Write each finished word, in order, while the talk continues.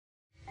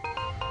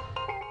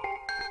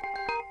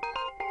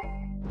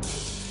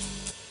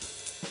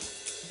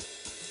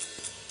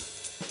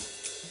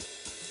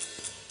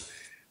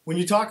when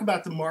you talk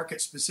about the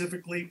market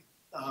specifically,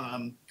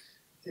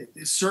 it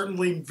is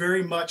certainly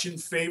very much in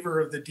favor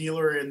of the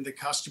dealer and the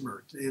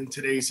customer in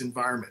today's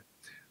environment.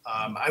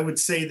 I would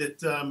say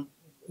that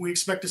we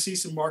expect to see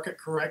some market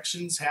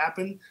corrections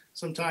happen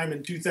sometime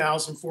in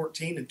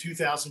 2014 and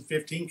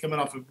 2015, coming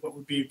off of what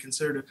would be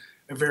considered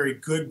a very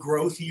good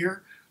growth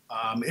year,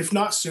 if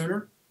not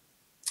sooner,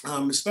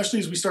 especially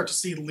as we start to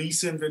see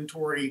lease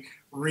inventory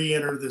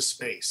re-enter the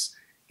space.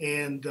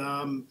 And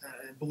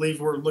I believe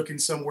we're looking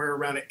somewhere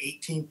around an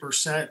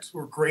 18%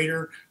 or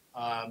greater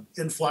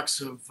influx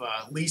of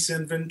lease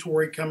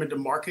inventory coming to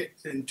market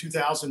in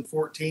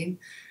 2014.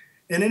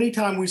 And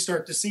anytime we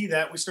start to see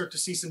that, we start to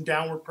see some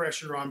downward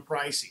pressure on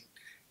pricing.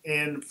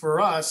 And for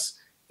us,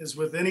 as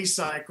with any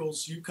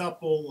cycles, you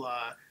couple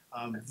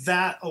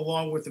that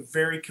along with a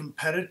very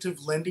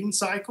competitive lending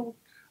cycle,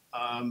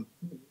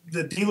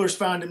 the dealers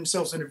found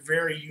themselves in a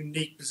very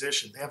unique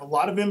position. They have a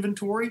lot of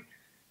inventory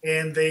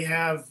and they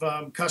have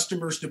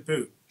customers to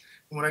boot.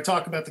 And when I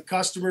talk about the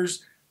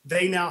customers,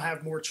 they now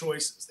have more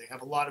choices. They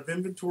have a lot of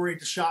inventory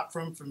to shop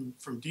from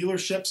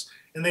dealerships,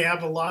 and they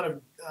have a lot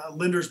of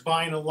lenders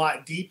buying a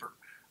lot deeper.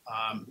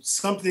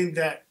 Something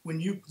that when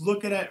you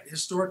look at it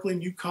historically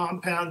and you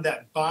compound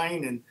that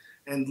buying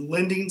and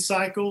lending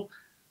cycle,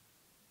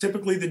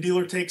 typically the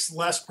dealer takes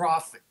less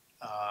profit.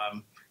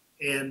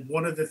 And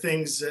one of the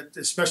things that,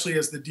 especially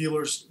as the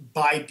dealers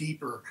buy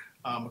deeper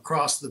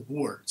across the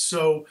board.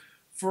 So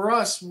for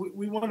us,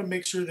 we want to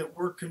make sure that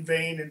we're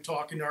conveying and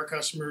talking to our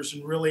customers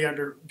and really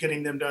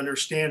getting them to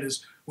understand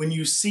is when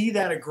you see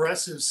that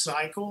aggressive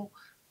cycle,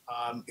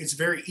 it's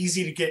very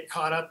easy to get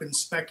caught up in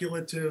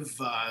speculative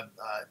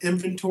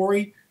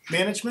inventory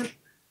management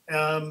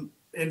and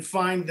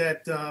find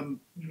that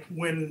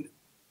when,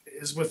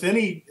 as with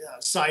any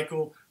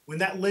cycle, when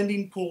that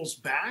lending pulls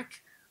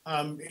back,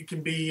 it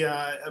can be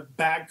a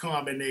bad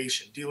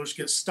combination. Dealers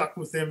get stuck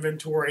with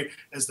inventory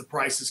as the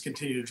prices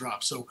continue to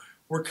drop. So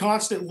we're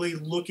constantly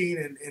looking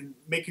and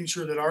making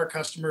sure that our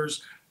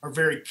customers are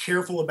very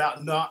careful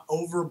about not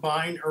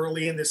overbuying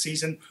early in the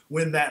season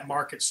when that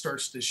market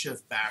starts to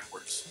shift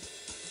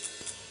backwards.